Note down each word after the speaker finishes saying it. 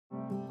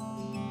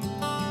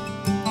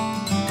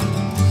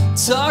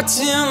Talked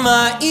to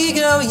my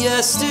ego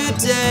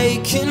yesterday,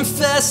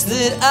 confessed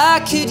that I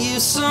could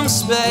use some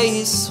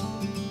space,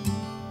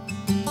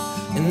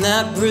 and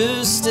that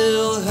bruise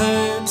still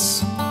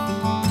hurts.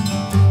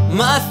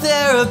 My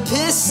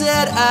therapist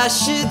said I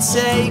should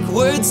take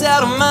words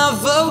out of my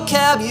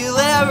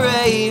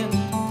vocabulary,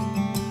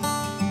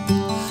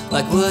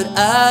 like what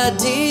I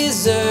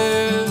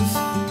deserve.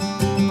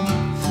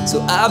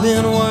 So I've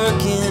been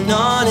working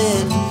on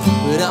it,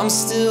 but I'm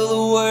still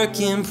a work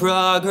in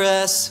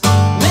progress.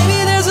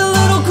 Maybe there's a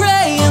little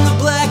gray in the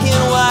black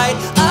and white.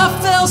 I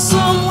fell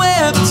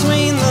somewhere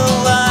between the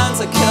lines.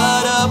 I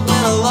cut up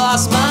when I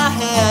lost my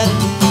head,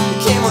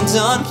 became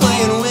undone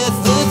playing with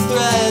the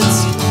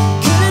threads.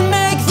 Couldn't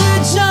make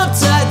the jump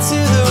tied to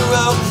the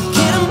rope,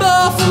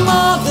 cannonball from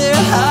all their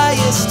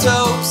highest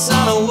hopes. I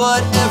know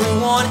what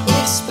everyone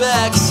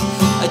expects,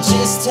 I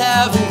just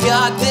haven't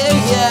got there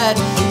yet.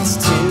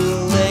 It's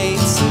too late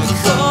to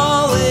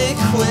call it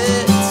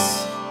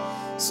quits,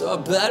 so I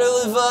better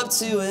live up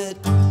to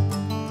it.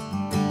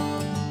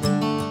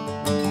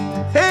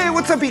 Hey,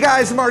 what's up you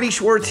guys? Marty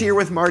Schwartz here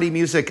with Marty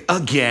Music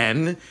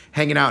again,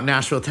 hanging out in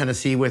Nashville,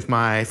 Tennessee with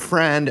my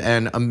friend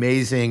and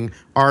amazing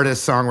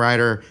artist,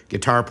 songwriter,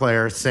 guitar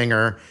player,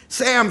 singer,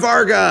 Sam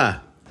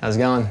Varga. How's it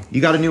going?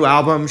 You got a new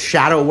album,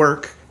 Shadow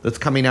Work, that's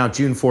coming out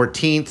June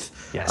 14th.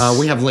 Yes.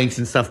 We have links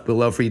and stuff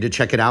below for you to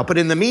check it out. But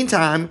in the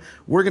meantime,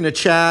 we're gonna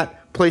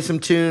chat, play some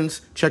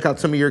tunes, check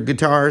out some of your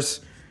guitars,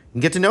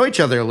 and get to know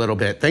each other a little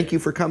bit. Thank you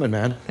for coming,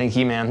 man. Thank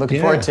you, man.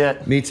 Looking forward to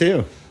it. Me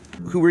too.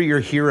 Who were your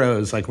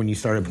heroes like when you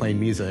started playing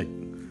music?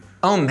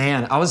 Oh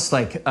man, I was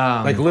like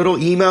little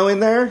emo in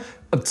there?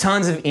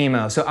 Tons of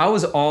emo. So I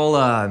was all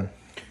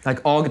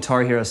like all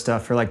Guitar Hero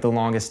stuff for like the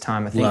longest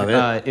time. I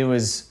think it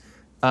was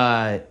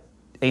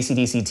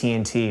AC/DC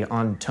TNT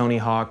on Tony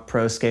Hawk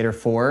Pro Skater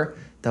 4.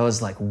 That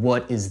was like,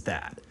 what is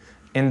that?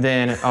 And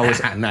then I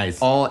was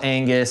nice. All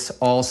Angus,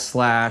 all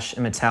Slash,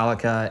 and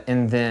Metallica.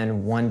 And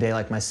then one day,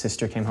 like my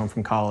sister came home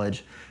from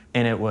college,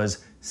 and it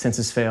was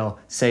Census Fail,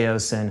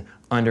 Seosin,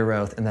 Under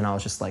Oath, and then I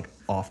was just like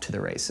off to the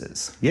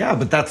races. Yeah,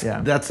 but that's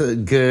a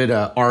good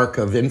arc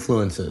of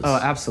influences. Oh,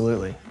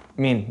 absolutely.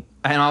 I mean,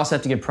 and I also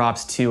have to give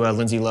props to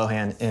Lindsay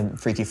Lohan in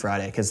Freaky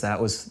Friday, because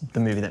that was the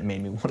movie that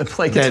made me want to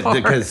play guitar.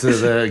 Because of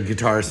the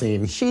guitar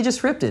scene. She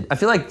just ripped it. I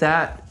feel like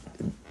that,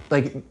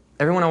 like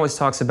everyone always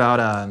talks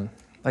about,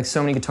 like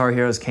so many Guitar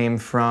Heroes came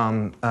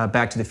from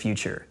Back to the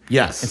Future.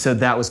 Yes. And so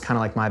that was kind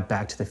of like my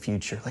Back to the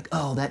Future. Like,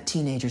 oh, that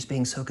teenager's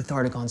being so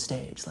cathartic on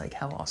stage. Like,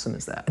 how awesome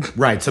is that?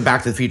 Right, so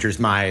Back to the Future's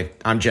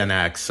I'm Gen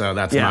X, so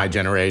that's my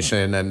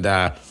generation. And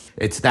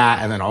it's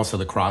that, and then also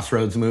the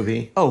Crossroads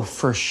movie. Oh,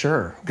 for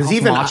sure. Because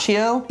even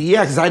Macchio?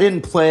 Yeah, because I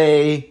didn't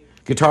play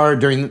guitar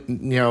during,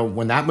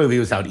 when that movie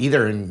was out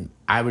either. And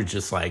I was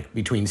just like,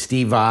 between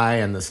Steve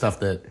Vai and the stuff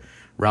that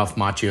Ralph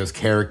Macchio's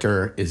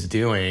character is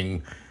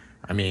doing,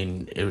 I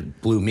mean, it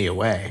blew me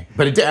away.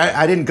 But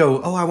I didn't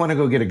go, oh, I want to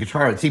go get a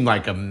guitar. It seemed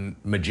like a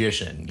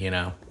magician,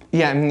 Yeah,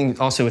 I mean,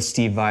 also with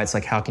Steve Vai, it's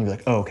like, how can you be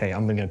like, oh, okay,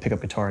 I'm gonna pick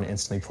up guitar and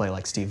instantly play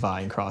like Steve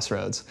Vai in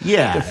Crossroads.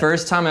 Yeah. The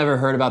first time I ever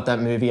heard about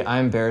that movie, I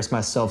embarrassed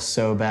myself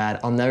so bad.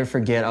 I'll never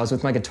forget, I was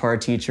with my guitar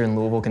teacher in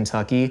Louisville,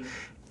 Kentucky,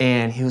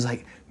 and he was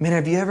like, man,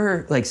 have you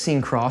ever like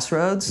seen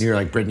Crossroads? You're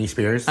like Britney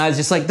Spears? I was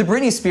just like, the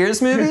Britney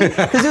Spears movie?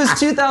 Because it was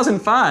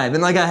 2005,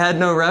 and like I had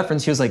no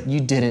reference. He was like, you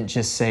didn't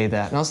just say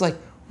that. And I was like,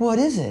 what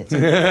is it?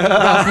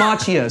 Ralph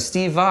Macchio,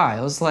 Steve Vai.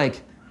 I was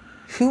like,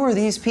 who are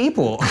these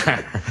people?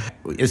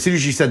 As soon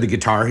as you said the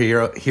Guitar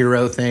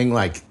Hero thing,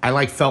 like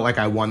I felt like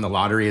I won the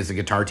lottery as a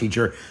guitar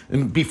teacher.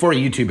 And before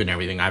YouTube and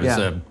everything, I was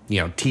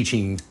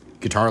teaching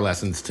guitar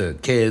lessons to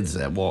kids,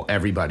 well,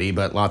 everybody,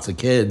 but lots of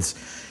kids.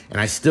 And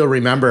I still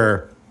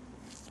remember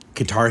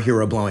Guitar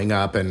Hero blowing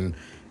up, and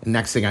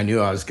next thing I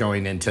knew, I was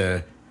going in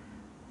to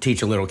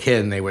teach a little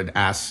kid, and they would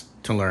ask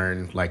to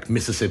learn like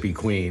Mississippi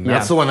Queen.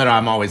 That's the one that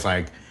I'm always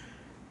like,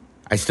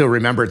 I still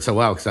remember it so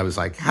well, because I was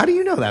like, how do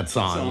you know that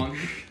song?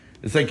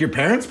 It's like your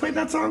parents played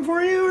that song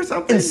for you or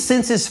something? And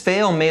Census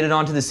Fail made it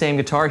onto the same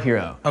Guitar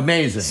Hero.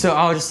 Amazing. So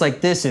I was just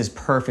like, this is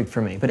perfect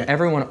for me. But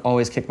everyone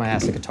always kicked my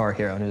ass at Guitar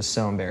Hero, and it was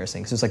so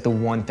embarrassing, because it was like the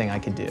one thing I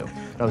could do.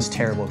 But I was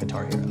terrible at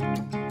Guitar Hero.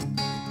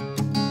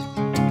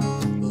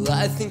 Well,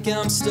 I think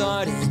I'm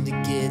starting to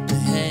get the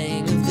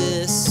hang of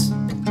this.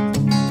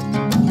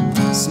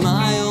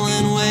 Smile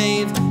and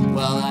wave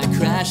while I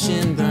crash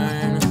and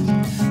burn.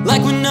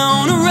 Like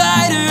Winona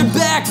Ryder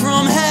back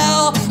from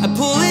hell, I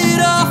pull it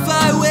off,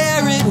 I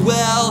wear it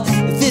well.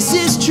 If this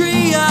is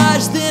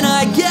triage, then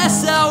I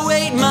guess I'll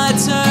wait my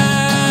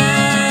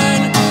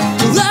turn.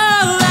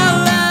 La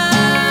la la,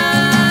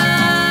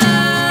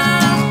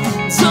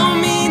 don't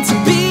mean to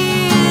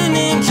be an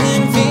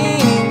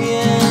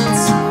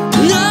inconvenience.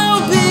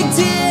 No big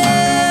deal,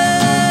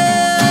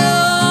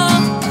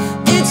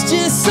 it's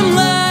just some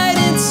light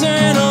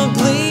internal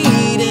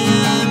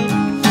bleeding.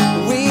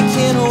 We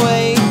can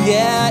wait.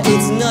 Yeah,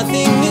 it's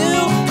nothing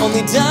new,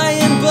 only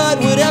dying, but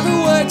whatever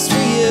works for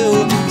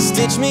you.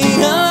 Stitch me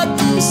up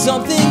with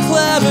something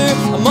clever,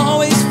 I'm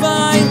always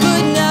fine,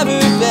 but never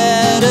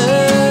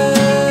better.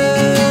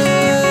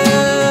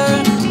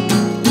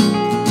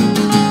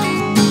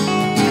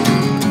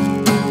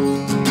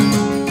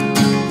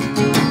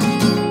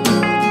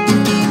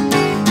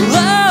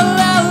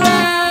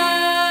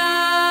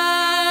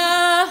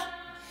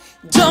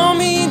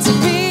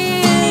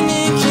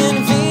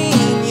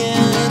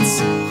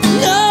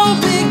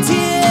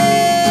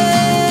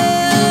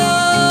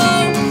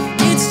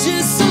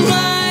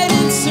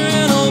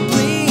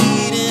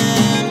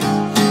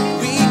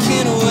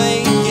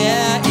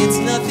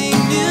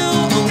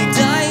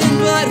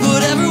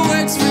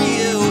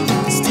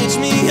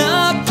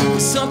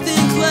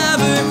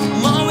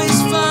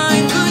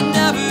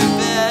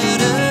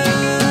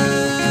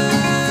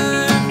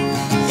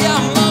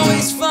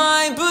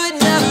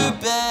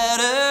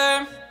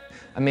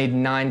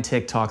 9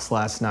 TikToks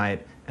last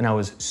night, and I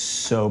was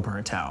so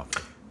burnt out.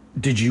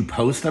 Did you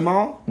post them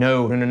all?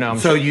 No.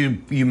 So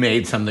you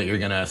made some that you're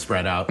gonna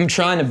spread out? I'm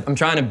trying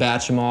to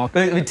batch them all.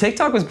 But I mean,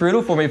 TikTok was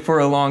brutal for me for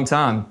a long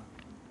time.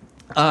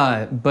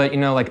 But you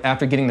know, like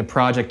after getting the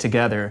project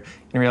together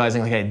and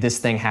realizing, like, hey, this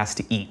thing has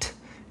to eat,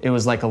 it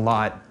was like a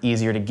lot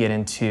easier to get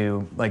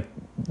into like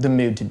the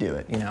mood to do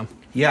it, you know?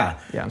 Yeah.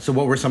 Yeah. So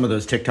what were some of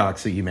those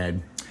TikToks that you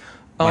made?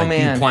 Oh, like,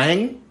 man. You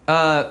playing?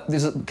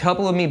 There's a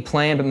couple of me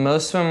playing, but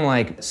most of them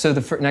like, so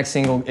the next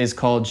single is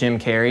called Jim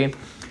Carrey.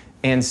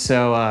 And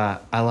so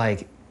I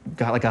like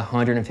got like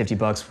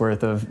 $150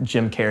 worth of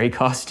Jim Carrey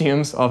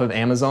costumes off of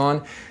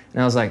Amazon.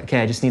 And I was like,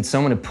 okay, I just need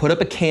someone to put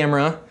up a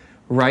camera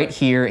right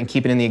here and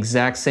keep it in the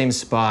exact same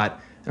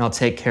spot, and I'll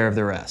take care of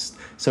the rest.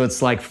 So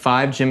it's like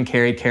 5 Jim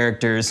Carrey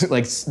characters,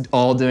 like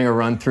all doing a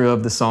run through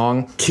of the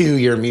song. To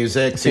your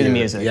music? To the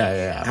music.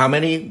 Yeah. How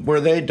many were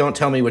they? Don't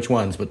tell me which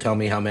ones, but tell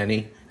me how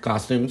many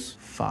costumes?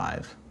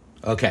 5.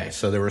 Okay,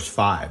 so there was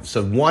 5.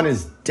 So one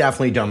is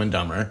definitely Dumb and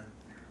Dumber.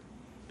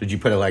 Did you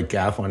put a like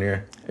gaff on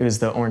your? It was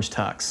the orange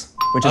tux,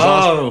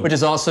 which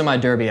is also my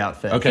derby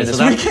outfit. Okay, for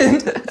so this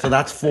weekend. So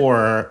that's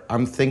 4.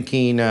 I'm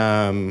thinking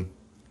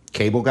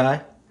Cable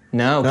Guy.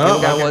 No,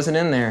 Cable Guy wasn't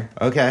in there.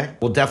 Okay,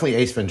 well definitely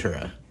Ace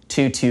Ventura.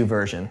 Tutu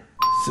version.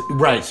 So,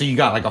 right, so you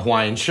got like a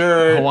Hawaiian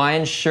shirt.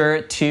 Hawaiian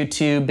shirt,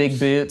 tutu, big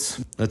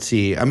boots. Let's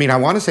see. I mean, I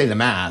want to say the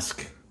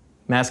mask.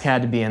 Mask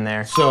had to be in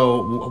there.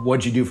 So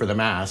what'd you do for the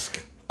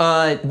mask?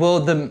 Well,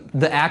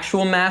 the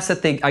actual mask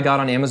that I got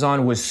on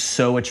Amazon was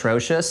so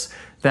atrocious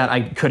that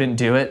I couldn't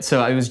do it.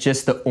 So it was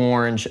just the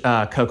orange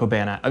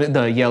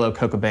the yellow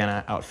Coco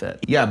Cabana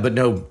outfit. Yeah, but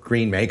no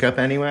green makeup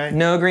anyway?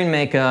 No green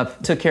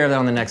makeup. Took care of that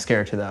on the next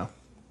character though.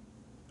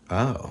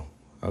 Oh,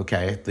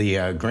 okay. The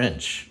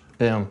Grinch.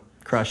 Boom.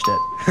 Crushed it.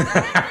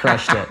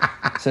 Crushed it.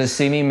 So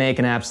see me make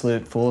an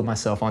absolute fool of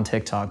myself on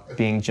TikTok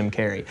being Jim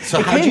Carrey.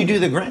 So how'd you do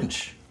the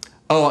Grinch?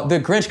 Oh,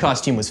 the Grinch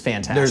costume was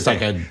fantastic. There's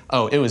like a...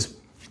 Oh, it was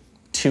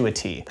to a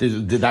T.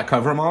 Did that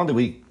cover them all? Or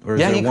is yeah,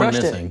 there he one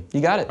crushed missing? it.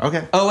 You got it.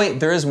 Okay. Oh, wait,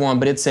 there is one,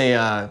 but it's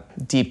a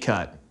deep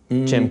cut.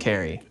 Jim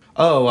Carrey.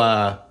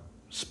 Oh,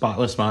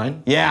 Spotless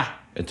Mind? Yeah.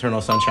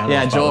 Eternal Sunshine of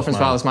Yeah, the Spotless Joel from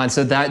Mind. Spotless Mind.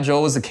 So that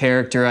Joel was the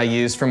character I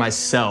used for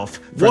myself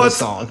for the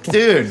song.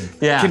 Dude,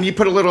 Yeah. Can you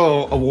put a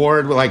little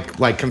award with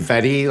like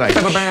confetti? Like,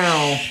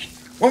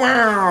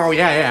 wow,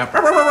 yeah.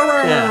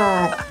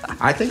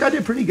 I think I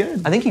did pretty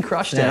good. I think he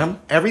crushed it.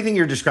 Everything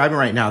you're describing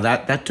right now,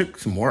 that took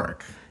some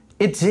work.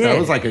 It did. That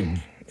was like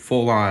a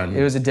full-on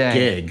It was a day.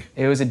 gig.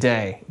 It was a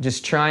day.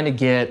 Just trying to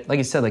get, like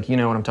you said, like you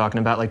know what I'm talking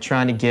about, like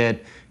trying to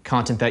get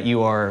content that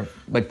you are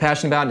like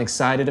passionate about and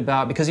excited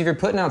about. Because if you're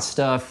putting out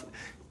stuff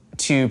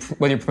to,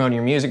 whether you're promoting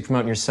your music,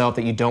 promoting yourself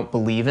that you don't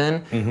believe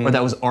in, or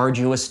that was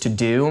arduous to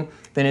do,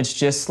 then it's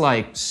just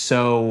like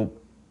so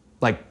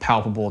like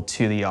palpable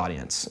to the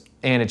audience.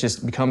 And it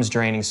just becomes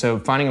draining. So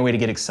finding a way to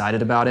get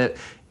excited about it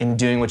and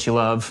doing what you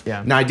love.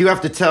 Yeah. Now I do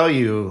have to tell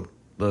you,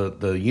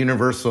 the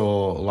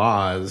universal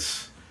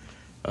laws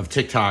of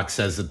TikTok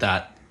says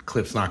that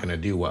clip's not going to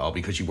do well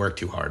because you work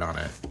too hard on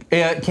it.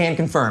 Yeah, can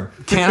confirm.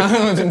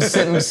 I'm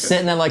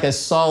sitting at like a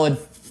solid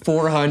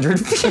 400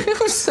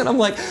 views, and I'm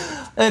like,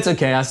 it's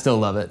okay, I still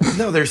love it.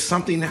 No, there's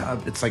something,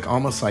 it's like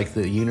almost like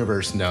the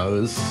universe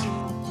knows.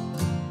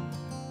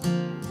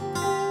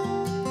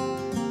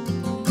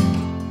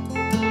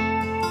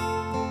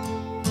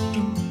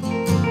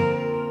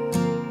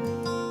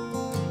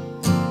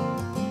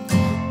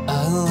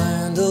 I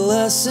learned a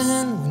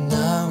lesson when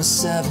I was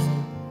 7.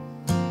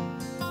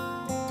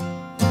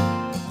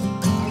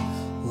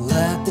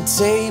 At the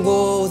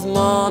table with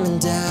mom and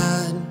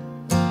dad,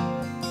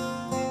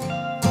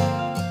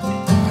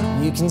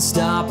 you can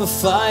stop a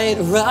fight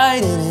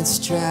right in its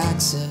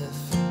tracks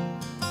if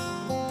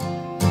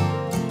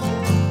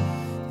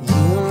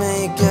you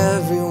make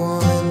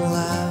everyone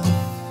laugh.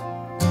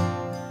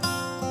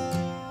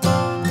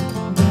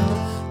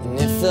 And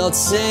it felt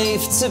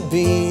safe to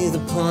be the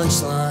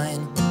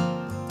punchline,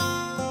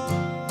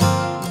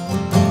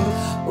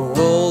 a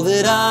role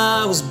that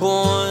I was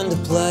born to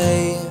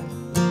play.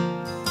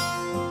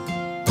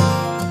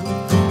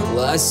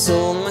 I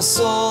sold my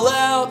soul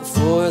out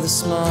for the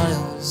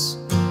smiles.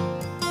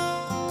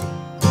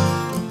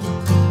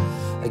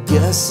 I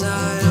guess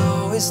I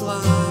always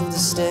loved the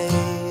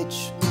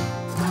stage.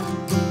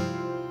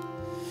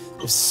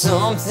 If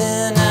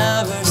something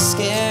ever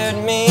scared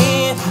me,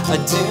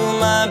 I'd do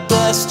my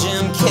best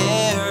Jim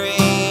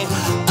Carrey.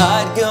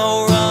 I'd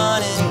go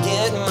run and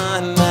get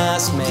my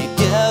mask, make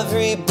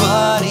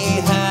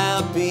everybody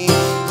happy.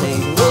 They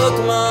look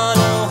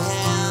mono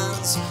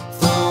hands,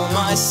 throw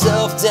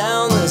myself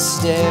down the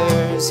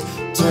stairs.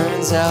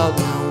 Turns out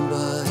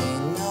nobody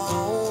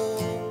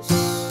knows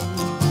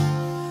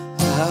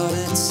how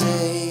to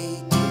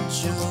take a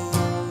joke.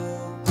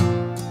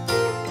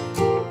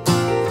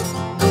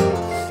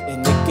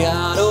 And it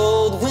got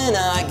old when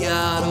I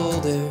got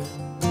older.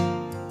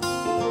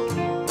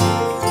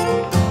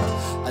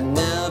 I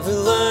never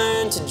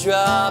learned to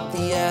drop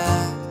the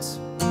act.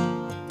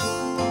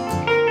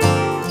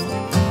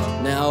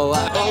 Now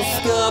I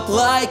woke up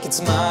like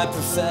it's my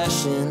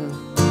profession.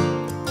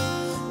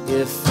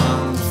 If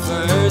I'm the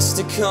first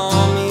to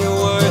call me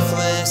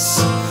worthless,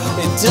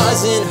 it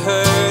doesn't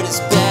hurt as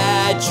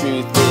bad.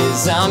 Truth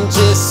is, I'm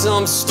just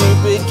some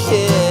stupid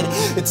kid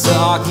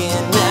talking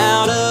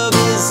out of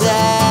his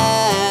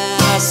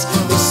ass.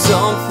 If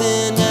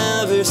something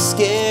ever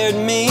scared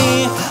me,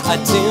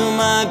 I'd do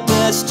my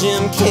best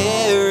Jim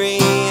Carrey.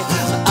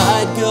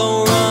 I'd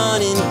go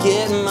run and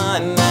get my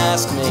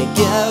mask, make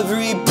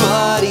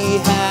everybody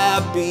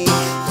happy.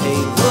 Hey,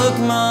 look,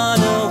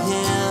 mono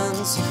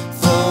hands,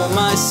 throw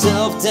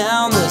myself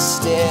down the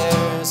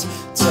stairs.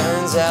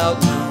 Turns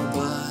out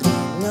nobody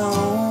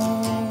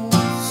knows,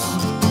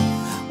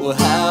 well,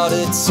 how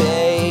to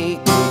take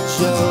a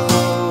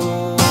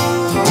joke.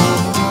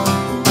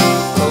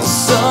 Oh,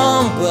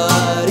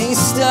 somebody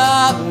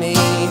stop me,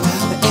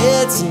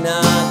 it's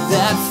not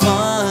that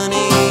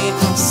funny.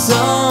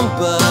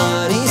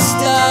 Somebody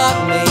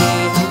stop me.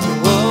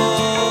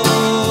 Whoa.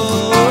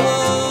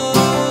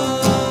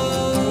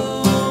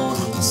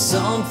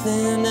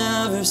 Something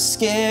ever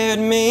scared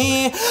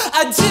me,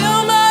 I'd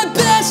do my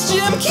best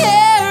Jim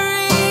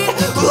Carrey.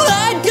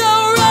 I'd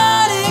go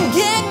run and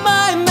get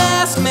my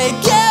mask, make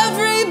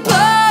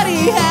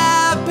everybody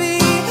happy.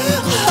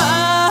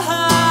 Ha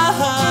ha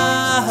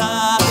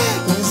ha,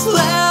 he's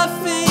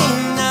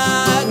laughing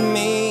at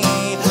me.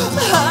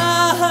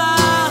 Ha ha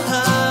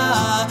ha,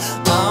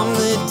 I'm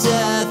the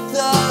death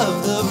of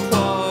the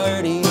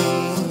party.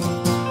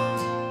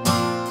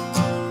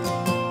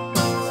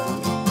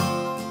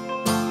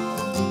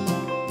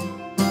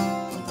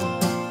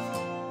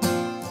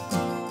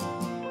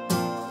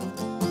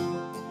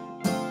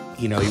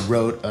 You know, he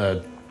wrote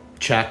a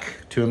check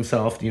to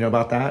himself. Do you know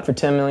about that? For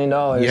 $10 million.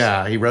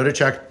 Yeah, he wrote a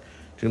check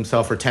to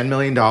himself for $10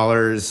 million,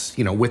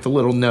 you know, with a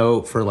little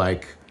note for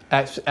like...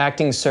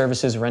 Acting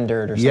services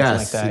rendered or something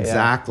like that. Yes,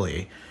 exactly.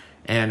 Yeah.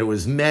 And it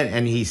was meant,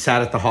 and he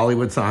sat at the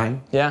Hollywood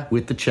sign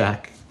with the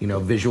check, you know,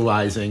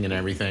 visualizing and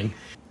everything.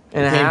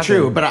 And it came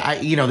true,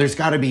 but you know, there's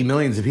got to be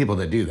millions of people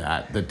that do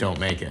that don't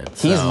make it.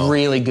 He's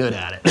really good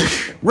at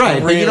it.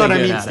 Right, really but you know what I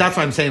mean? That's what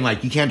I'm saying.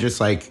 Like, you can't just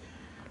like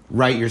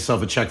write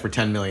yourself a check for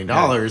 $10 million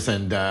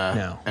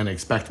and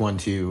expect one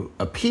to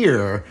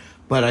appear.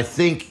 But I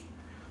think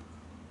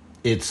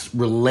it's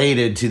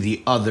related to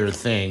the other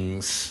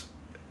things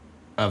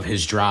of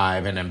his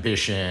drive and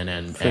ambition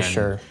and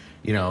sure.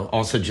 You know,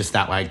 also just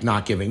that like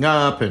not giving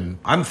up, and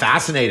I'm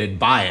fascinated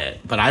by it,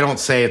 but I don't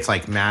say it's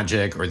like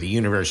magic or the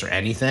universe or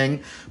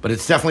anything, but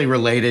it's definitely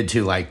related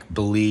to like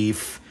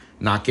belief,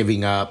 not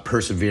giving up,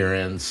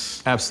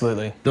 perseverance.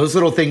 Absolutely. Those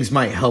little things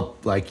might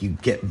help like you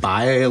get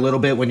by a little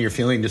bit when you're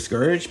feeling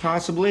discouraged,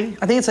 possibly.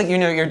 I think it's like, you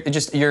know,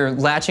 you're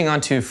latching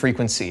onto a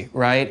frequency,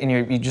 right? And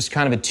you're just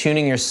kind of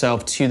attuning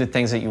yourself to the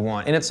things that you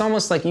want. And it's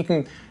almost like you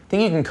can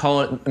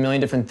call it a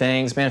million different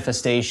things,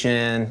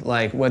 manifestation,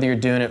 like whether you're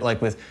doing it like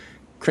with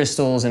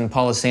crystals and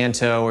Palo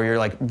Santo, or you're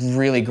like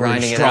really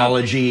grinding it out.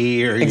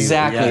 Astrology, or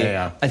exactly.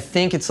 I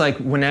think it's like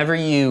whenever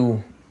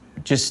you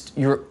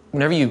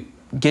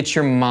get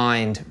your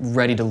mind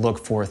ready to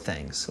look for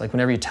things, like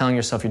whenever you're telling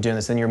yourself you're doing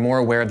this, then you're more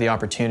aware of the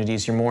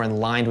opportunities, you're more in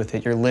line with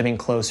it, you're living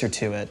closer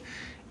to it,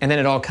 and then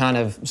it all kind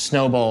of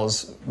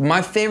snowballs.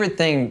 My favorite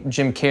thing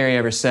Jim Carrey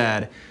ever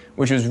said,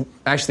 which was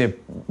actually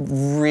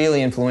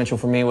really influential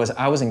for me, was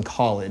I was in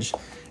college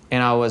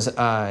and I was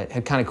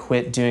had kind of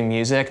quit doing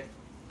music,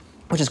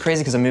 which is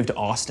crazy because I moved to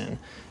Austin,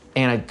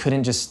 and I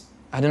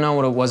don't know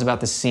what it was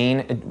about the scene.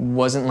 It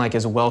wasn't like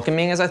as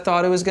welcoming as I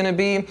thought it was gonna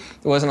be. There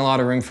wasn't a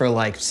lot of room for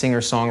like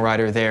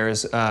singer-songwriter there. It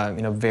was,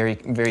 you know, very,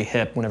 very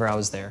hip whenever I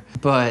was there.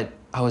 But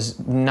I was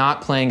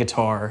not playing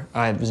guitar.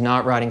 I was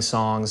not writing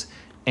songs,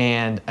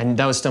 and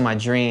that was still my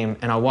dream.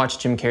 And I watched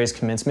Jim Carrey's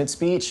commencement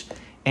speech,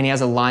 and he has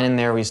a line in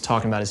there where he's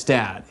talking about his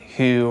dad,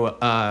 who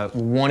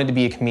wanted to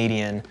be a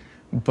comedian,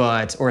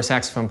 or a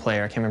saxophone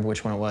player, I can't remember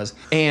which one it was.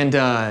 And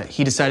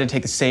he decided to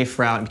take the safe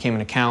route and became an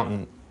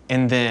accountant.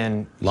 And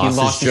then he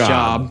lost his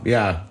job.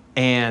 Yeah.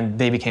 And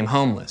they became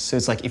homeless. So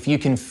it's like, if you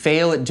can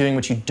fail at doing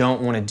what you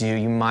don't want to do,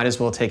 you might as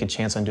well take a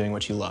chance on doing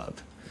what you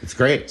love. It's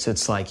great. So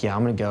it's like, yeah,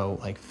 I'm gonna go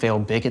like fail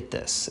big at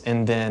this.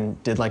 And then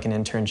did like an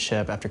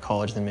internship after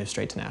college, then moved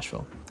straight to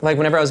Nashville. Like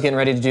whenever I was getting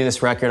ready to do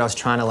this record, I was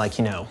trying to like,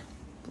 you know,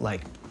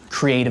 like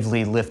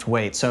creatively lift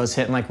weights. So I was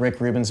hitting like Rick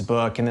Rubin's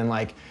book, and then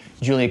like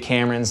Julia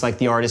Cameron's like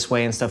The Artist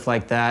Way and stuff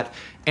like that.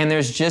 And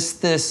there's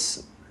just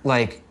this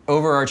like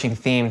overarching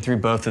theme through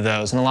both of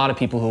those, and a lot of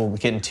people who will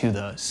get into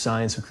the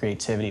science of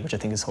creativity, which I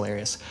think is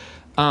hilarious,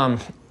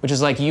 which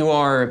is like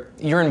you're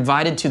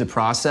invited to the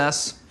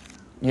process,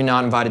 you're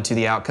not invited to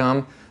the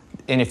outcome,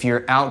 and if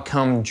you're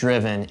outcome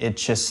driven, it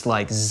just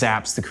like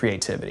zaps the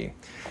creativity.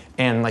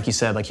 And like you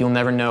said, like you'll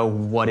never know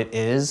what it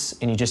is,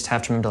 and you just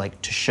have to remember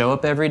like to show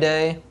up every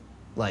day,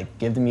 like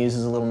give the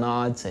muses a little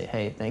nod, say,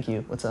 hey, thank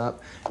you, what's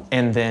up?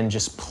 And then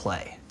just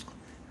play.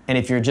 And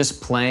if you're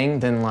just playing,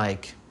 then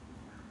like,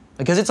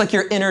 because it's like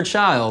your inner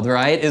child,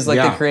 right? Is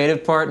like the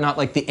creative part, not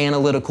like the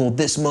analytical,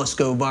 this must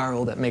go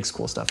viral that makes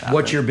cool stuff happen.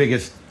 What's your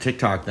biggest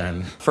TikTok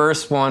then?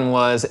 First one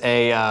was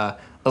a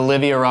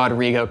Olivia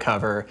Rodrigo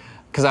cover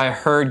because I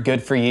heard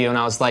Good For You and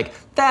I was like,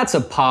 that's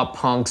a pop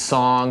punk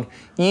song,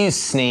 you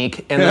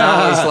sneak. And then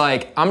I was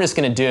like, I'm just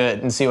gonna do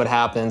it and see what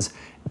happens.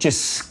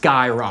 Just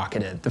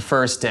skyrocketed the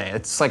first day.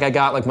 It's like I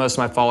got like most of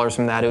my followers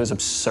from that. It was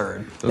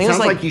absurd. It sounds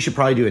like you should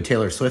probably do a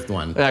Taylor Swift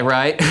one.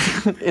 Right?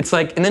 It's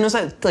like, and then it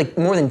was like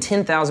more than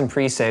 10,000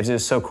 pre-saves. It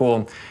was so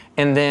cool.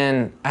 And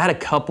then I had a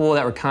couple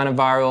that were kind of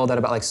viral that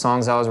about like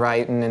songs I was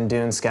writing and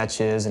doing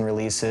sketches and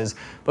releases.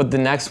 But the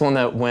next one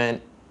that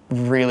went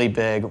really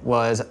big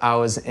was I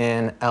was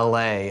in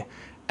LA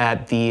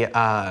at the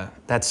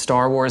that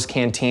Star Wars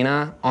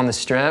cantina on the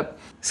Strip.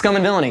 Scum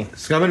and Villainy.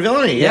 Scum and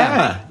Villainy,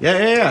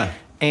 yeah.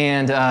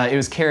 And it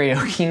was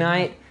karaoke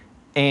night,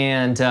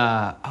 and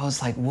I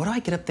was like, what do I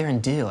get up there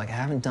and do? Like, I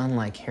haven't done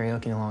like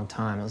karaoke in a long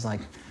time. I was like,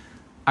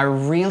 I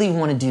really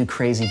want to do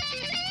Crazy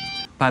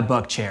by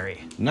Buck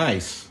Cherry.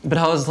 Nice. But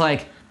I was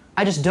like,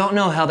 I just don't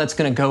know how that's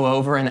gonna go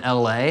over in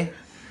LA.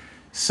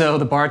 So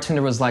the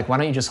bartender was like, why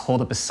don't you just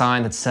hold up a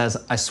sign that says,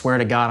 I swear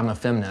to God I'm a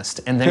feminist,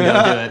 and then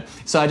go do it.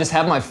 So I just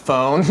have my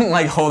phone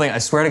like holding, I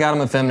swear to God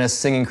I'm a feminist,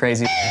 singing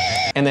Crazy.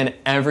 And then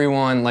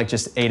everyone like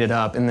just ate it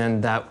up, and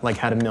then that like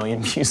had 1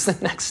 million views the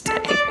next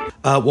day.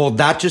 Well,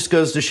 that just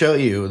goes to show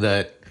you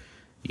that,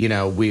 you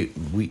know,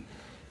 the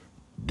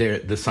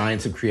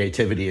science of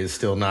creativity is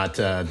still not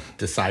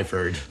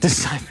deciphered.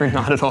 Deciphered,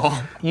 not at all.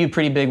 You a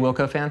pretty big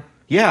Wilco fan?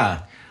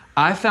 Yeah.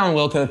 I found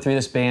Wilco through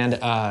this band,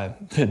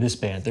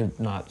 they're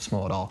not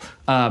small at all,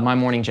 My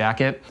Morning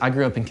Jacket. I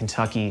grew up in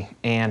Kentucky,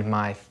 and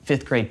my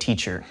 5th grade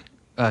teacher,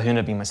 who ended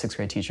up being my 6th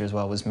grade teacher as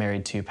well, was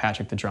married to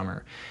Patrick the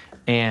drummer.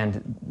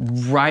 And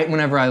right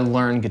whenever I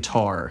learned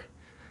guitar,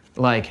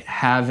 like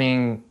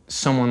having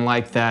someone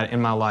like that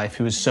in my life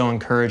who was so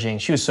encouraging,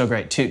 she was so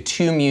great,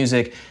 to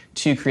music,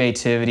 to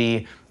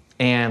creativity,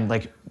 and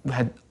like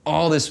had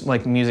all this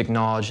like music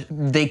knowledge.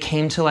 They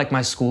came to like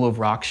my School of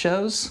Rock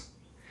shows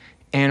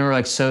and were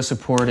like so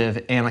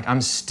supportive, and like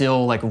I'm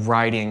still like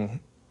riding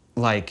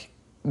like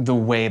the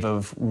wave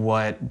of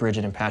what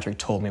Bridget and Patrick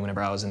told me whenever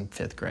I was in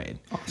 5th grade.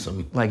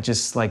 Awesome. Like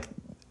just like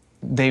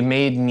they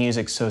made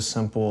music so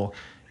simple.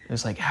 It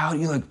was like, how do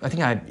you like, I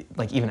think I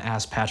like even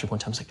asked Patrick one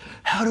time, I was like,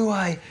 how do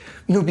I,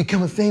 you know,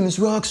 become a famous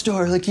rock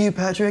star like you,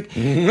 Patrick?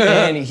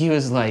 And he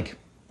was like,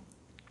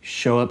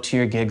 show up to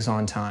your gigs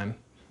on time.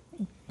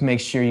 Make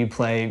sure you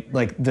play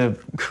like the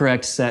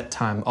correct set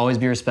time. Always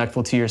be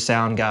respectful to your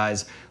sound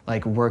guys.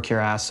 Like work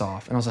your ass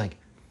off. And I was like,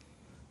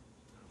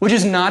 which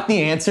is not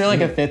the answer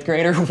like a 5th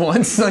grader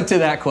wants like to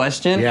that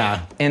question.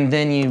 Yeah. And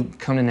then you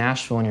come to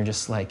Nashville and you're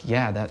just like,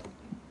 yeah,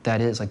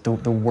 that is like the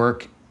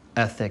work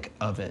ethic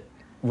of it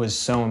was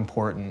so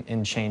important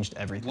and changed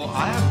everything.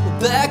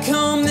 Back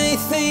home they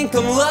think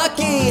I'm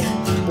lucky,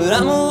 but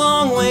I'm a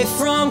long way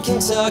from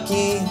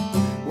Kentucky.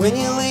 When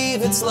you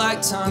leave it's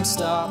like time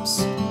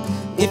stops.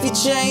 If you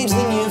change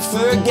then you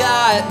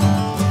forgot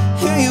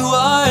who you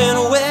are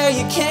and where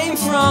you came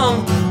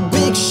from.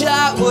 Big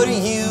shot, what are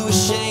you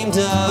ashamed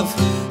of?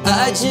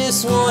 I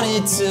just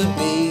wanted to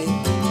be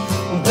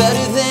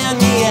better than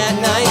me at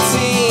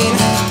 19.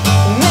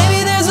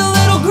 Maybe there's a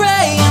little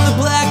gray in the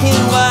black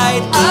and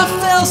white. I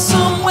fell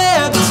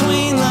somewhere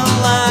between the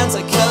lines.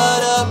 I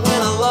cut up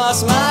when I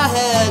lost my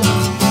head.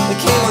 I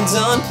came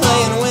undone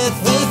playing with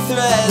the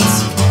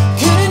threads.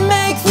 Couldn't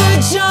make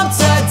the jump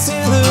tied to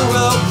the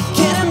rope.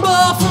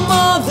 Cannonball from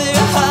all their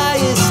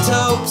highest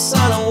hopes.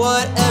 I know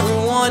what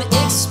everyone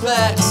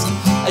expects.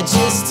 I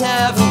just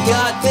haven't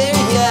got there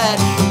yet.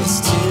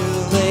 It's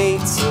too late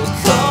to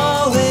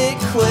call it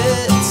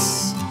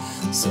quits,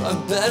 so I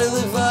better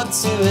live up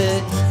to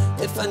it.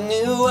 If I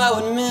knew I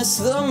would miss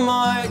the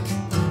mark,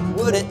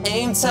 would've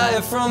aimed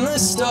higher from the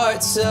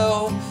start.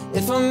 So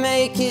if I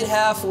make it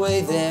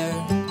halfway there,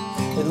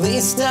 at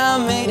least I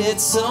made it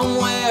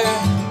somewhere.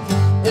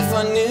 If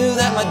I knew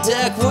that my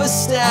deck was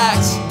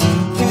stacked,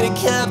 could've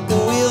kept the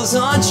wheels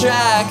on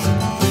track.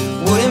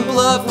 Wouldn't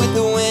bluff with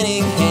the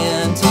winning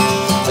hand.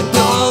 I'd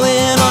go all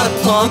in on a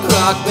punk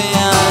rock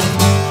band.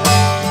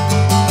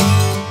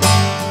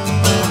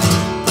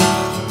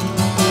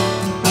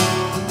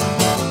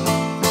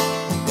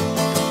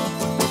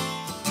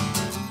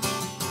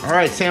 All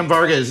right, Sam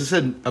Varga, is this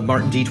a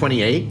Martin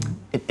D28?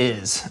 It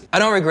is. I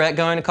don't regret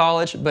going to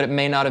college, but it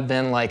may not have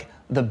been like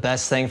the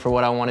best thing for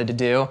what I wanted to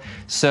do.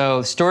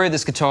 So the story of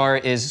this guitar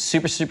is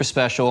super, super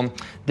special.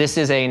 This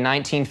is a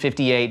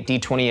 1958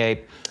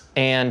 D28,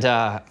 and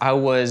I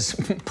was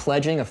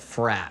pledging a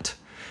frat.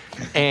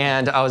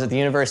 And I was at the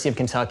University of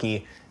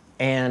Kentucky,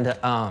 and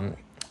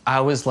I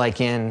was like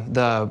in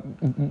the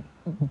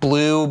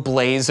blue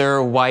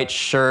blazer, white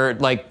shirt,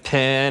 like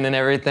pin and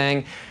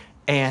everything,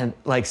 and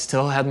like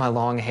still had my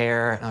long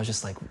hair, and I was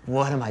just like,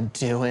 what am I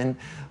doing?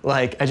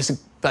 Like I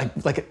just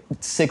like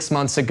 6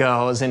 months ago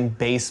I was in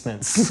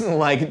basements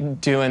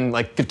like doing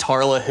like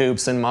guitarla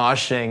hoops and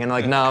moshing, and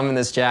like now I'm in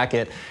this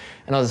jacket,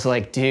 and I was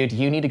like, dude,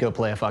 you need to go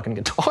play a fucking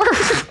guitar.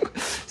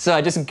 So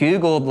I just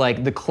Googled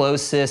like the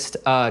closest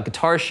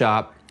guitar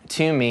shop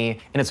to me,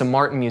 and it's a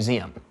Martin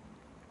museum.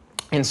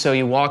 And so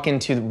you walk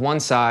into one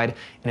side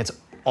and it's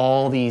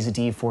all these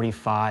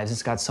D45s.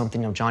 It's got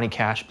something, you know, Johnny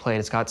Cash played.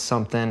 It's got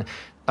something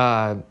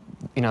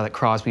that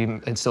Crosby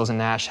and Stills and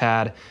Nash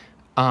had.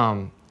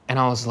 And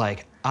I was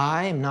like,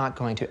 I'm not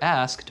going to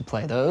ask to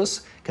play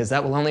those because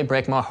that will only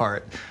break my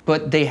heart.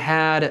 But they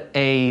had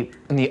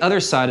on the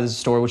other side of the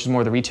store, which is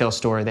more the retail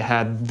store, they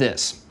had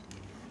this.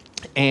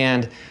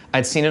 And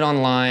I'd seen it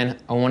online,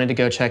 I wanted to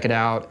go check it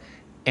out.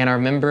 And I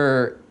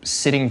remember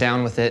sitting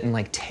down with it and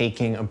like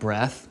taking a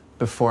breath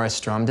before I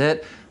strummed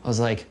it. I was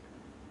like,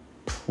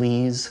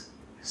 please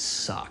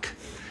suck.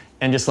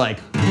 And just like,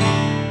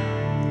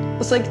 I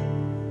was like,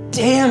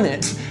 damn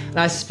it. And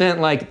I spent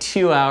like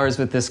 2 hours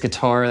with this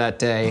guitar that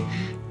day.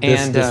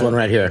 And this one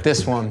right here.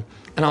 This one.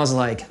 And I was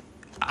like,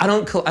 I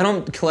don't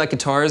collect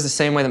guitars the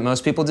same way that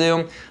most people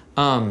do.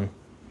 I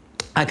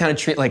kind of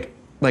treat like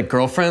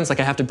girlfriends, like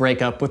I have to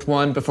break up with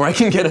one before I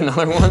can get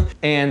another one.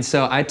 And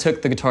so I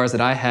took the guitars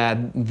that I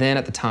had then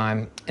at the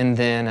time, and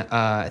then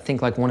I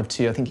think like one of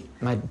two, I think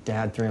my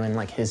dad threw in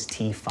like his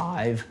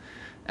T5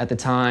 at the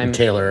time.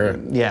 Taylor,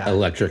 yeah.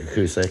 Electric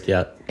acoustic,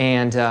 yeah.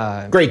 And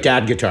great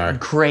dad guitar.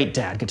 Great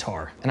dad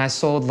guitar. And I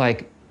sold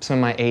like some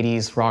of my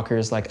 80s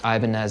rockers like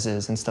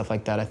Ibanez's and stuff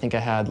like that. I think I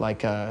had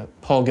like a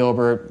Paul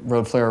Gilbert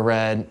Road Flare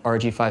Red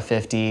RG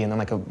 550, and then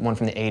like one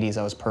from the 80s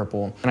that was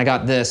purple. And I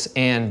got this,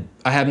 and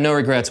I have no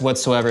regrets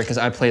whatsoever because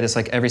I play this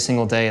like every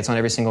single day. It's on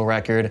every single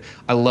record.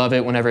 I love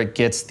it whenever it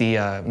gets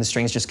the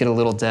strings just get a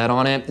little dead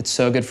on it. It's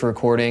so good for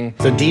recording.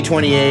 So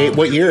D28,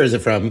 what year is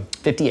it from?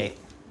 58.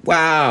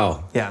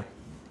 Wow. Yeah.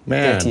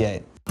 Man.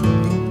 58.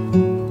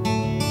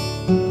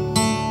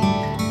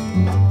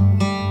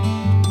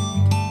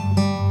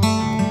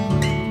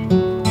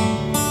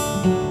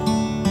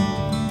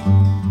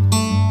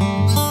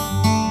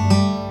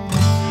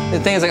 The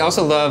thing is, I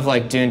also love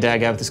like doing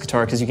dad with this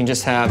guitar because you can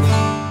just have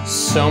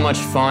so much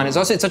fun. It's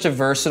such a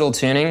versatile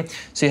tuning.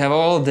 So you have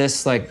all of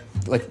this like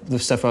the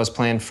stuff I was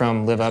playing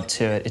from Live Up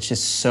to It. It's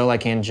just so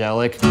like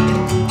angelic.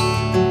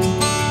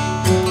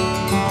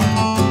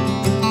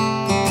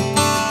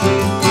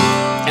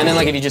 And then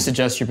like if you just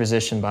adjust your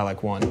position by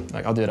like one,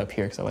 like I'll do it up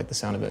here because I like the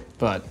sound of it,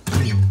 but.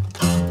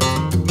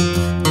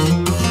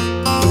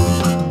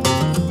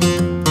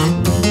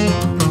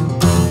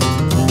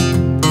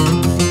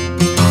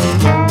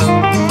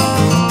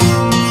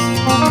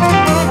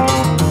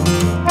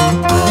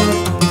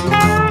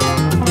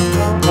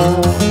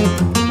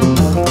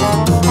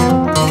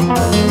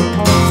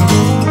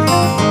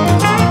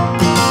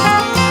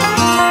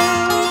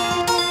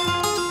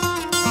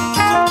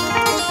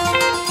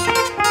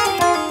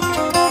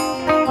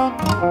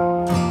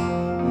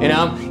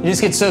 You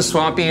just get so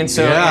swampy and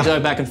so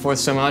angelic back and forth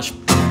so much.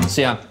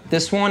 So yeah,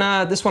 this one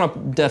I'll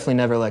definitely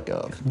never let go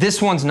of.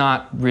 This one's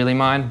not really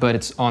mine, but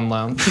it's on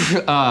loan. Is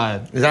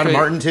that a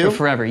Martin too? For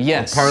forever,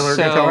 yes. A parlor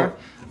guitar?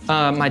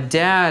 My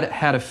dad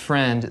had a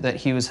friend that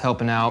he was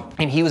helping out,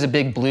 and he was a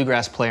big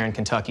bluegrass player in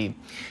Kentucky.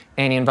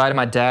 And he invited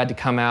my dad to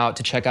come out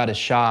to check out his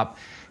shop.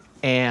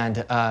 And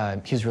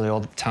he was really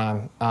old at the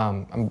time.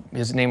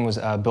 His name was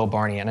Bill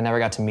Barney, and I never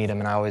got to meet him,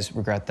 and I always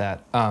regret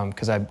that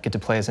because I get to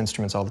play his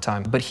instruments all the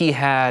time. But he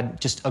had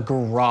just a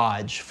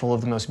garage full of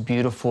the most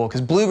beautiful,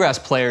 because bluegrass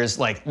players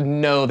like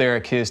know their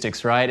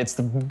acoustics, right? It's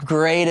the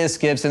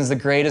greatest Gibsons, the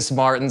greatest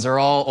Martins are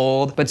all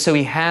old. But so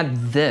he had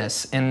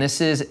this, and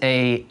this is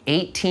a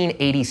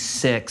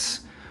 1886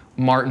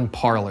 Martin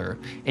Parlor,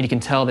 and you can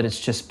tell that it's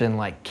just been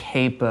like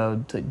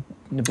capoed to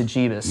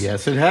bejeebus.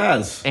 Yes, it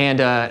has.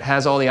 And it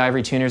has all the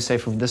ivory tuners, say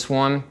for this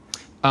one.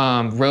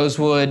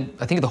 Rosewood,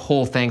 I think the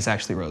whole thing's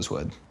actually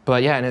rosewood.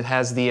 But yeah, and it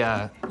has the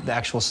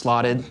actual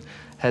slotted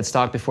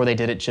headstock before they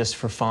did it just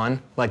for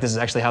fun. Like this is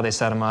actually how they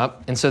set them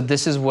up. And so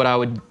this is what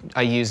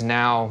I use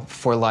now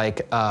for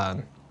like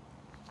when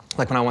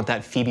I want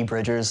that Phoebe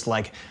Bridgers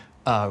like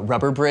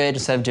rubber bridge.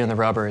 Instead of doing the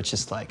rubber, it's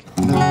just like.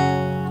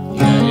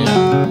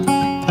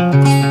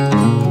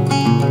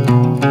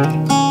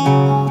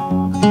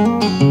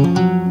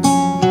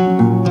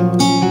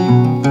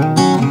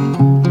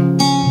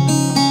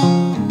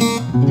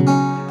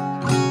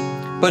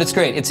 But it's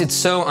great. It's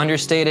so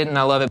understated, and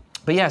I love it.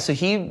 But yeah, so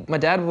my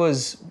dad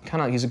was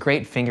he's a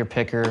great finger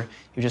picker. He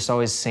would just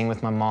always sing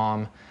with my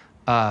mom.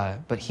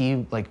 But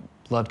he like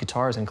loved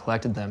guitars and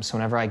collected them. So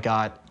whenever I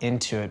got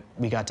into it,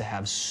 we got to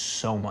have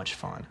so much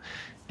fun.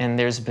 And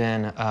there's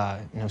been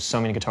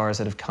so many guitars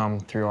that have come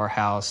through our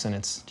house, and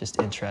it's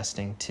just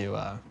interesting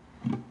to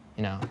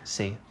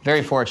see.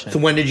 Very fortunate. So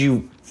when did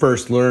you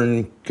first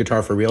learn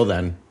guitar for real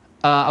then?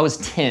 I was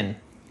 10.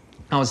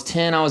 I was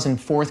 10, I was in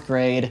 4th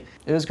grade.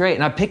 It was great,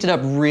 and I picked it up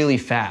really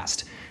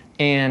fast.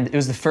 And it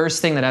was the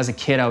first thing that as a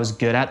kid I was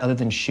good at other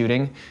than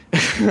shooting.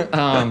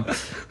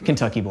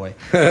 Kentucky boy.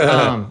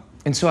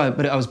 And so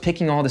I was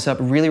picking all this up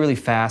really, really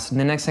fast. And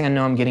the next thing I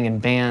know, I'm getting in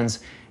bands,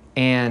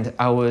 and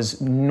I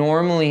was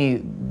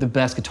normally the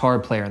best guitar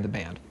player in the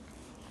band.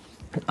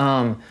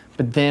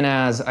 But then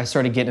as I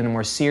started getting into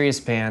more serious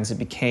bands, it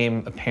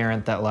became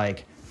apparent that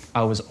like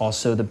I was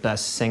also the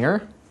best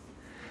singer.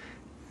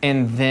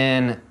 And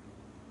then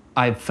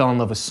I fell in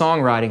love with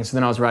songwriting, so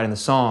then I was writing the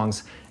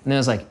songs, and then I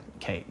was like,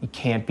 okay, you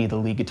can't be the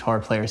lead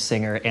guitar player,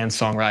 singer, and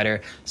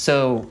songwriter.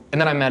 So,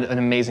 and then I met an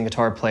amazing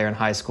guitar player in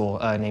high school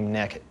named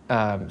Nick.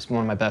 He's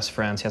one of my best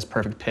friends. He has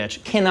perfect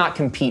pitch. Cannot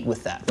compete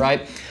with that,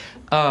 right?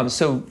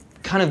 So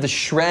kind of the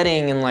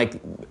shredding and like,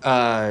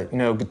 you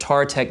know,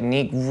 guitar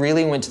technique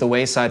really went to the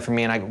wayside for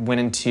me, and I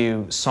went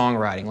into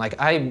songwriting. Like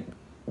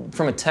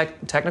from a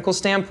technical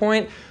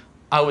standpoint,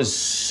 I was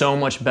so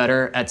much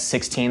better at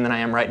 16 than I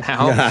am right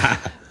now.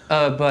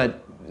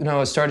 But you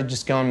know, I started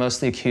just going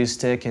mostly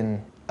acoustic,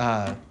 and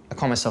I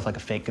call myself like a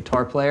fake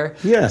guitar player.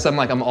 Yeah. So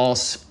I'm all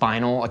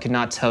spinal. I could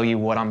not tell you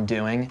what I'm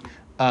doing.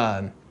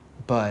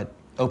 But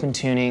open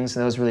tunings,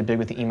 that was really big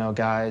with the emo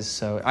guys.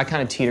 So I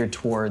kind of teetered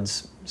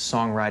towards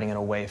songwriting and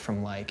away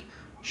from like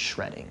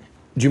shredding.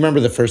 Do you remember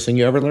the first thing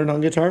you ever learned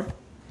on guitar?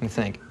 Let me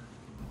think.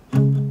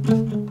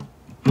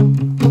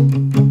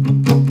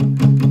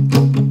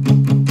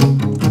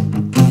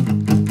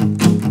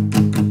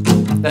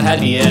 That had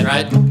to be it,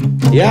 right?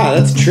 Yeah,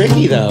 that's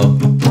tricky though.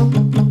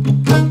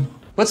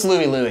 What's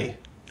Louie Louie?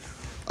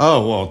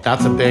 Oh, well,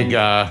 that's a big,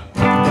 That's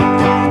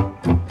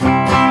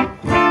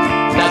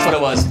what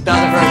it was.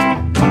 That was the first.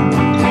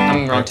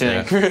 I'm wrong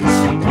tuning.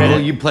 well,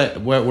 you play,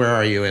 where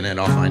are you in it?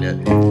 I'll find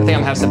it. I think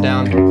I'm half step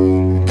down.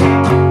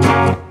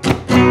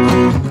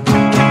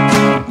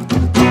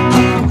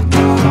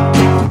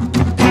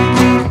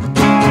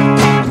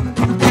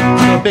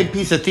 A big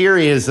piece of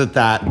theory is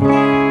that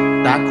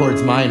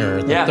chord's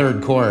minor, the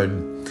third chord.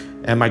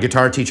 And my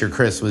guitar teacher,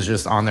 Chris, was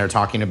just on there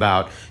talking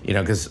about, you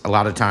know, because a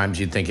lot of times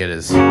you'd think it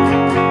is,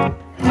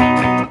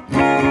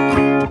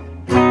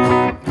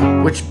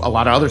 which a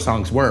lot of other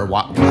songs were.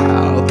 Wow,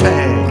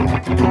 okay.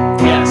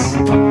 Yes.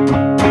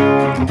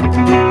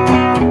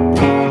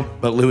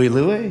 But Louie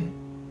Louie,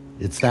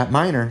 it's that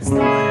minor. It's the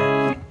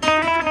minor.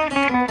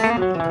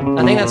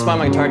 I think that's why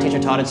my guitar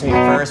teacher taught it to me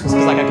first, was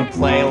because like I could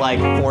play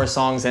like 4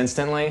 songs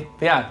instantly.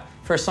 But yeah,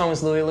 first song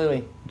was Louie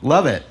Louie.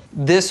 Love it.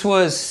 This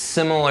was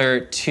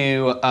similar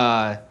to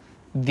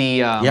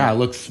yeah, it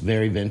looks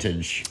very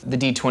vintage. the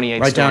D28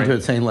 Right story. down to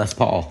it saying Les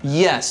Paul.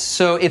 Yes,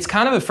 so it's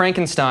kind of a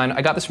Frankenstein.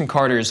 I got this from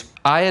Carter's.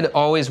 I had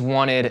always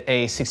wanted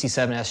a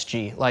 67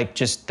 SG. Like,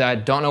 just, I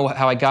don't know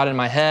how I got it in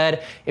my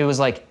head. It was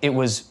like, it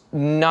was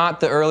not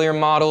the earlier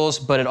models,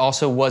 but it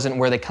also wasn't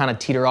where they kind of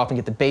teeter off and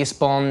get the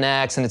baseball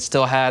necks, and it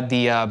still had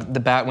the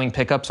batwing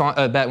pickups on,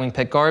 batwing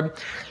pick guard.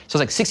 So it's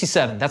like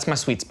 67, that's my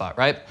sweet spot,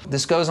 right?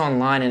 This goes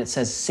online and it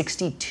says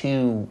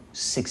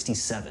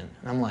 6267.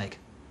 And I'm like,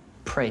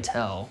 pray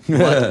tell,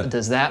 what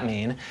does that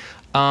mean?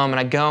 And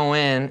I go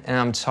in and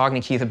I'm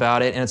talking to Keith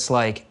about it, and it's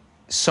like,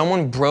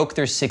 someone broke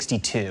their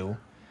 62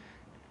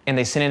 and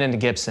they sent it into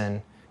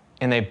Gibson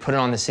and they put it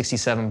on the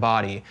 67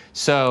 body.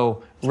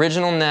 So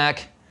original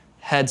neck,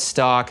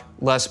 headstock,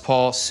 Les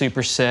Paul,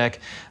 super sick,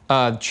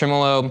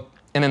 tremolo,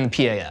 and then the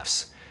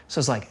PAFs. So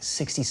it's like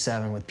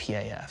 67 with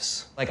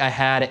PAFs. Like I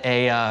had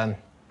a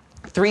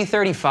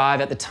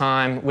 335 at the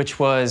time, which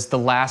was the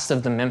last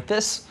of the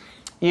Memphis.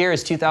 Year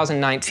is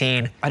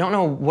 2019. I don't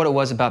know what it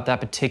was about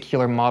that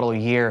particular model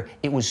year.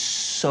 It was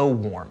so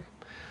warm.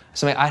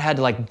 So I had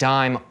to like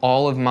dime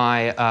all of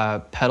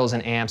my pedals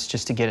and amps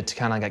just to get it to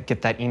kind of like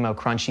get that emo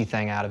crunchy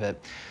thing out of it.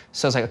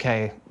 So I was like,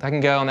 okay, I can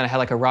go. And then I had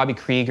like a Robbie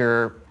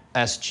Krieger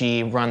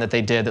SG run that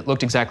they did that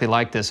looked exactly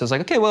like this. So I was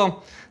like, okay,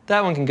 well,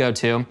 that one can go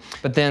too.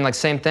 But then like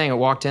same thing, I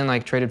walked in,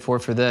 like traded for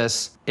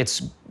this.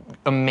 It's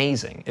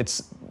amazing.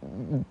 It's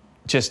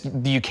just,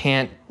 you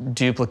can't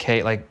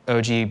duplicate like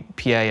OG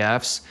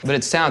PAFs, but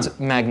it sounds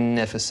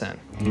magnificent.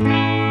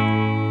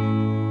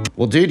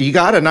 Well, dude, you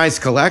got a nice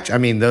collection. I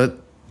mean,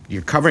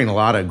 you're covering a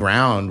lot of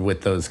ground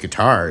with those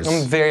guitars.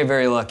 I'm very,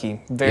 very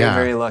lucky.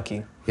 Very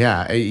lucky.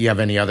 Yeah, you have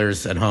any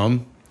others at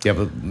home? Do you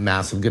have a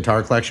massive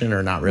guitar collection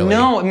or not really?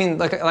 No, I mean,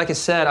 like I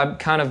said, I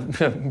kind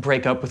of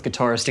break up with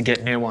guitars to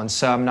get new ones,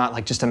 so I'm not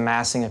like just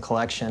amassing a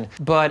collection.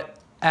 But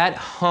at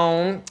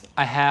home,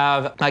 I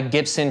have my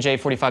Gibson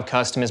J45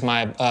 Custom is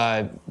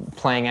my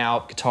playing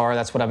out guitar.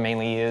 That's what I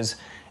mainly use.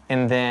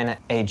 And then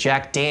a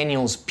Jack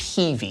Daniels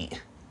PV,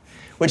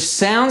 which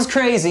sounds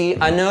crazy.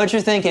 I know what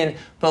you're thinking,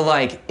 but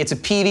like it's a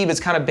PV, but it's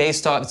kind of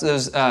based off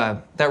those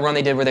that run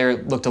they did where they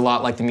looked a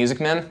lot like the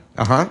Music Men.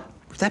 Uh-huh.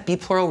 Would that be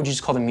plural? Or would you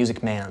just call them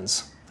Music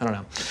Mans? I don't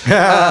know.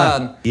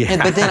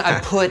 Yeah. But then I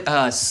put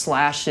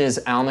Slash's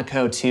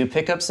Alnico 2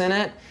 pickups in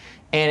it,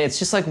 and it's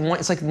just like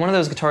it's like one of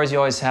those guitars you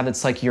always have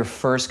that's like your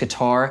first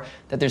guitar,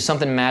 that there's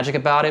something magic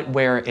about it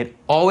where it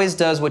always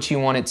does what you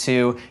want it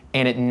to,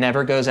 and it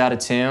never goes out of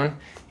tune.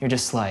 You're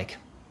just like,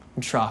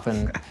 I'm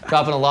dropping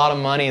a lot of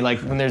money,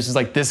 like when there's just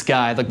like this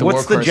guy, like the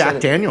What's the workhorse.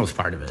 Jack Daniels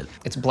part of it?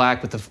 It's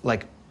black with the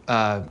like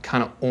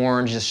kind of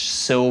orange, just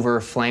silver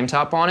flame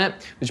top on it,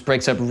 which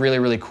breaks up really,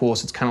 really cool.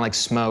 So it's kind of like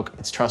smoke.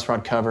 Its truss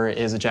rod cover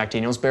is a Jack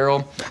Daniels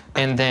barrel,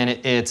 and then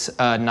it's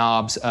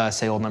knobs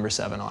say old number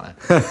 7 on it.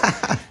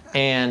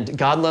 And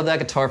God love that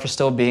guitar for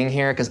still being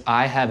here, because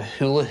I have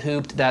hula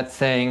hooped that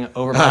thing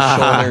over my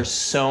shoulder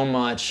so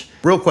much.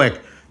 Real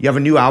quick, you have a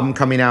new album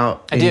coming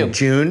out in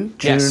June?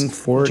 Yes. June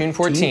 14th? June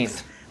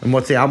 14th. And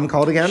what's the album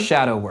called again?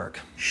 Shadow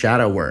Work.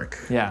 Shadow Work.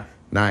 Yeah.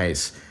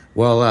 Nice.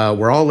 Well,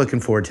 we're all looking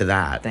forward to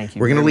that. Thank you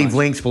We're going to very leave much.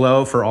 links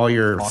below for all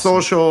your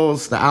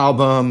socials, the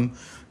album,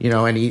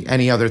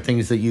 any other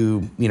things that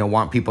you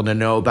want people to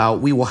know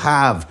about. We will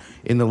have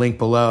in the link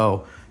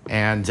below.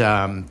 And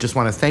just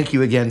want to thank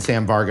you again,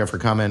 Sam Varga, for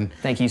coming.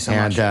 Thank you so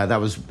much. And that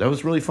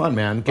was really fun,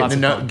 man.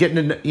 Getting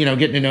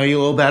to know you a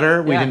little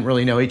better. We didn't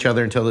really know each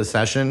other until this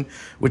session,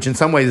 which in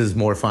some ways is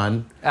more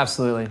fun.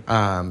 Absolutely.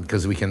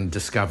 Because we can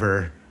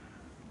discover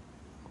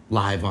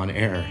live on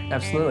air.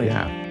 Absolutely.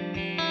 Yeah.